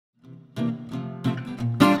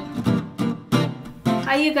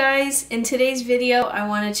Hi you guys, in today's video I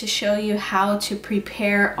wanted to show you how to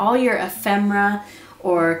prepare all your ephemera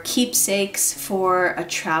or keepsakes for a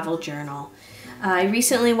travel journal. I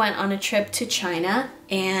recently went on a trip to China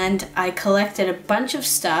and I collected a bunch of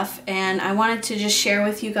stuff, and I wanted to just share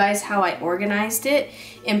with you guys how I organized it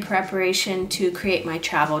in preparation to create my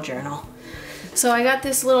travel journal. So I got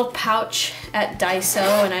this little pouch at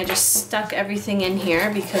Daiso and I just stuck everything in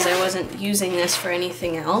here because I wasn't using this for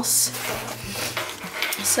anything else.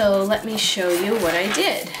 So let me show you what I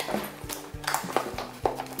did.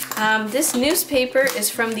 This newspaper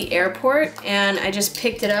is from the airport and I just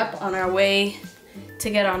picked it up on our way to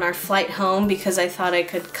get on our flight home because I thought I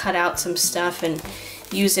could cut out some stuff and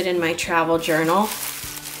use it in my travel journal.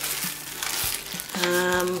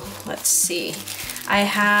 Let's see. I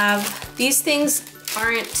have, these things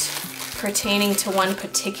aren't pertaining to one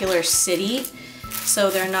particular city,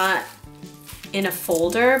 so they're not in a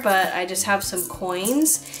folder, but I just have some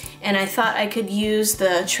coins, and I thought I could use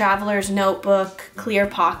the Traveler's Notebook clear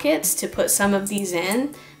pockets to put some of these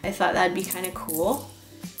in. I thought that'd be kind of cool.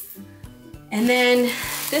 And then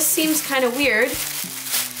this seems kind of weird,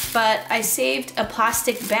 but I saved a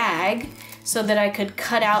plastic bag so that I could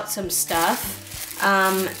cut out some stuff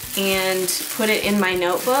and put it in my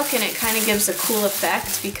notebook, and it kind of gives a cool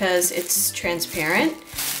effect because it's transparent.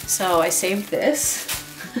 So I saved this.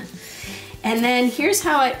 And then here's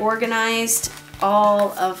how I organized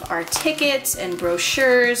all of our tickets and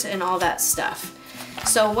brochures and all that stuff.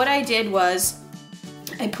 So what I did was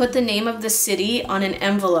I put the name of the city on an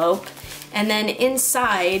envelope, and then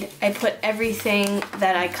inside I put everything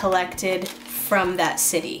that I collected from that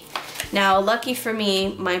city. Now, lucky for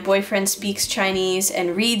me, my boyfriend speaks Chinese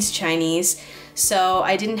and reads Chinese, so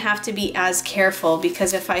I didn't have to be as careful,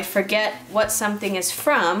 because if I forget what something is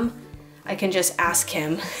from, I can just ask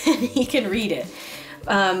him and he can read it.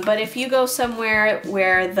 But if you go somewhere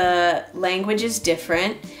where the language is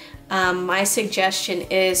different, my suggestion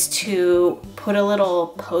is to put a little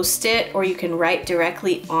post-it, or you can write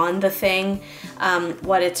directly on the thing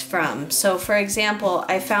what it's from. So for example,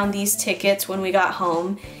 I found these tickets when we got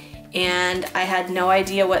home and I had no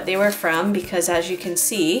idea what they were from because, as you can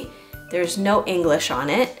see, there's no English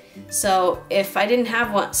on it. So if I didn't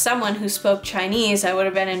have someone who spoke Chinese, I would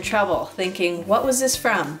have been in trouble thinking, what was this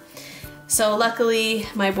from? So luckily,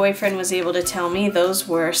 my boyfriend was able to tell me those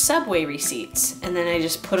were subway receipts. And then I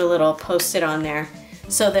just put a little post-it on there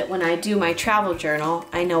so that when I do my travel journal,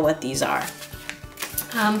 I know what these are.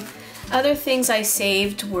 Other things I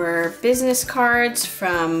saved were business cards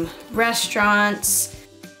from restaurants.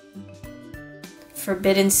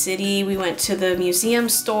 Forbidden City, we went to the museum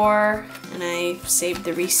store and I saved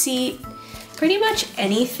the receipt. Pretty much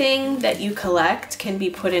anything that you collect can be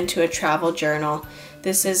put into a travel journal.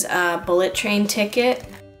 This is a bullet train ticket.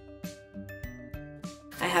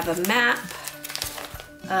 I have a map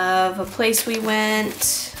of a place we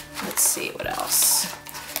went. Let's see, what else?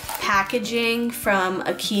 Packaging from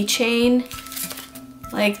a keychain.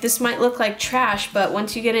 Like, this might look like trash, but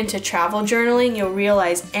once you get into travel journaling, you'll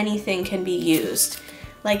realize anything can be used.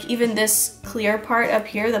 Like even this clear part up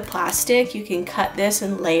here, the plastic, you can cut this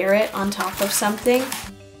and layer it on top of something.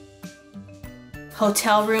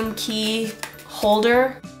 Hotel room key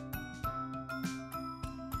holder.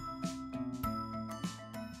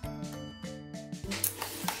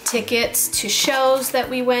 Tickets to shows that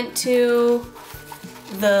we went to.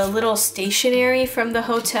 The little stationery from the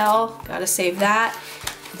hotel, gotta save that.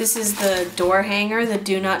 This is the door hanger, the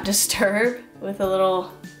do not disturb, with a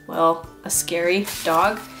little, well, a scary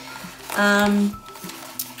dog.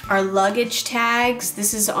 Our luggage tags,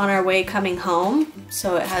 this is on our way coming home,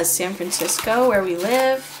 so it has San Francisco, where we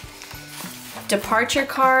live. Departure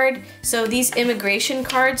card, so these immigration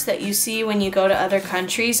cards that you see when you go to other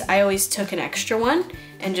countries, I always took an extra one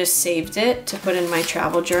and just saved it to put in my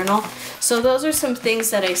travel journal. So those are some things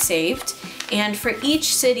that I saved, and for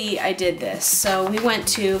each city I did this. So we went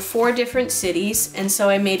to 4 different cities, and so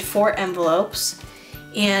I made 4 envelopes,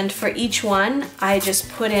 and for each one I just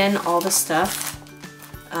put in all the stuff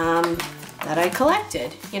that I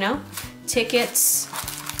collected, you know? Tickets,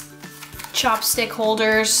 chopstick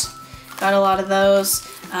holders, got a lot of those.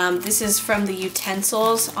 This is from the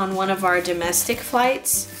utensils on one of our domestic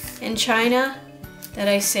flights in China that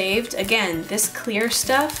I saved. Again, this clear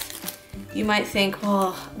stuff, you might think,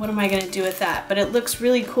 well, what am I gonna do with that? But it looks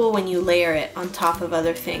really cool when you layer it on top of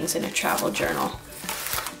other things in a travel journal.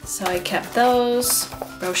 So I kept those,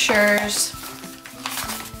 brochures.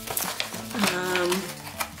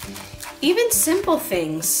 Even simple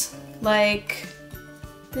things, like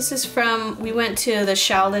this is from, we went to the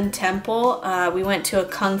Shaolin Temple. We went to a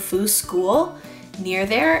Kung Fu school near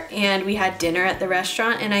there, and we had dinner at the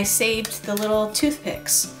restaurant, and I saved the little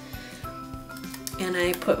toothpicks. And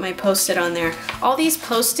I put my Post-it on there. All these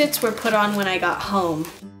Post-its were put on when I got home.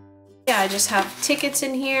 Yeah, I just have tickets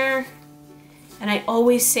in here, and I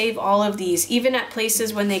always save all of these. Even at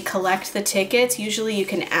places when they collect the tickets, usually you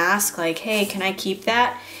can ask like, hey, can I keep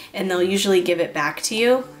that? And they'll usually give it back to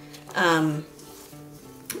you.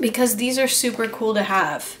 Because these are super cool to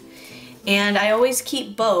have. And I always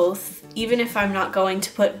keep both, even if I'm not going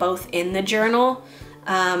to put both in the journal.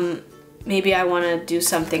 Maybe I want to do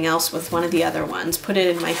something else with one of the other ones. Put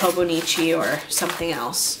it in my Hobonichi or something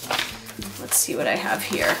else. Let's see what I have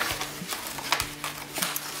here.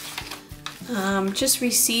 Just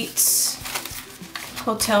receipts,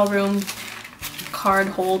 hotel room, card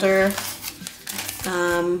holder.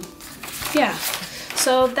 Yeah,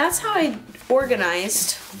 so that's how I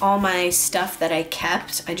organized all my stuff that I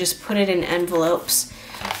kept. I just put it in envelopes.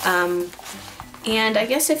 And I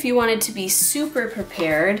guess if you wanted to be super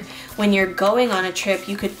prepared when you're going on a trip,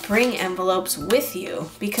 you could bring envelopes with you,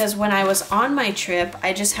 because when I was on my trip,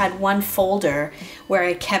 I just had one folder where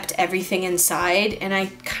I kept everything inside, and I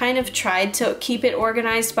kind of tried to keep it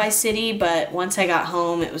organized by city, but once I got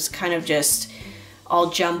home, it was kind of just all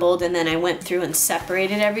jumbled, and then I went through and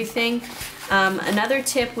separated everything. Another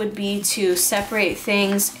tip would be to separate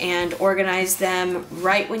things and organize them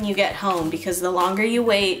right when you get home, because the longer you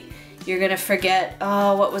wait, you're gonna forget,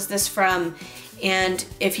 oh, what was this from? And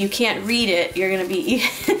if you can't read it, you're gonna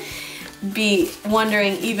be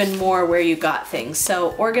wondering even more where you got things.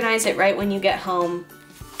 So organize it right when you get home.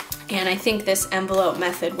 And I think this envelope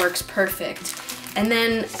method works perfect. And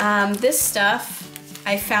then this stuff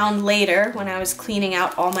I found later when I was cleaning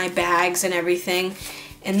out all my bags and everything.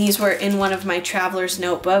 And these were in one of my traveler's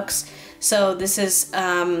notebooks. So this is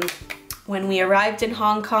when we arrived in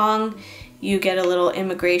Hong Kong, you get a little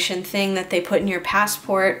immigration thing that they put in your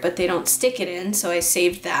passport, but they don't stick it in, so I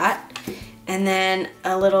saved that. And then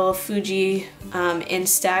a little Fuji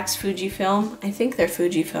Instax Fujifilm, I think they're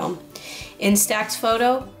Fujifilm, Instax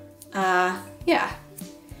photo, yeah,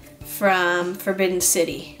 from Forbidden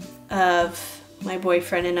City of my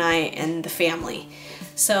boyfriend and I and the family.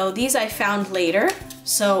 So these I found later,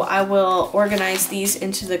 so I will organize these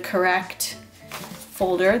into the correct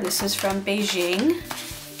folder. This is from Beijing.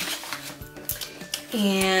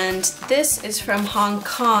 And this is from Hong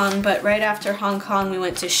Kong, but right after Hong Kong we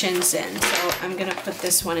went to Shenzhen, so I'm gonna put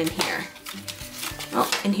this one in here. Oh,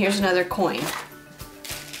 and here's another coin.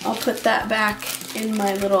 I'll put that back in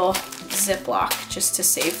my little Ziploc just to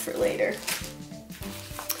save for later.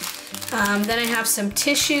 Then I have some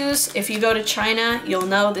tissues. If you go to China, you'll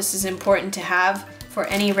know this is important to have for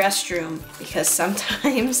any restroom, because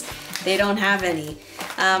sometimes they don't have any.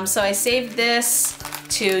 So I saved this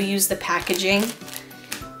to use the packaging.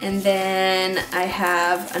 And then I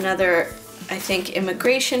have another, I think,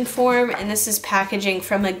 immigration form, and this is packaging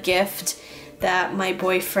from a gift that my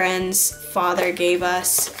boyfriend's father gave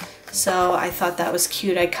us. So I thought that was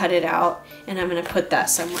cute. I cut it out, and I'm gonna put that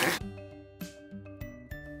somewhere.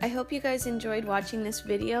 I hope you guys enjoyed watching this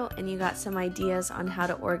video and you got some ideas on how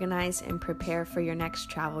to organize and prepare for your next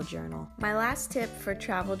travel journal. My last tip for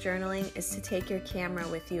travel journaling is to take your camera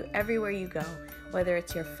with you everywhere you go, whether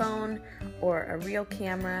it's your phone or a real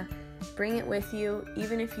camera. Bring it with you,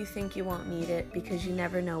 even if you think you won't need it, because you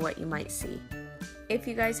never know what you might see. If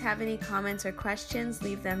you guys have any comments or questions,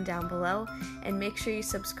 leave them down below, and make sure you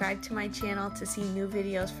subscribe to my channel to see new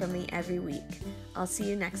videos from me every week. I'll see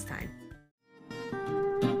you next time.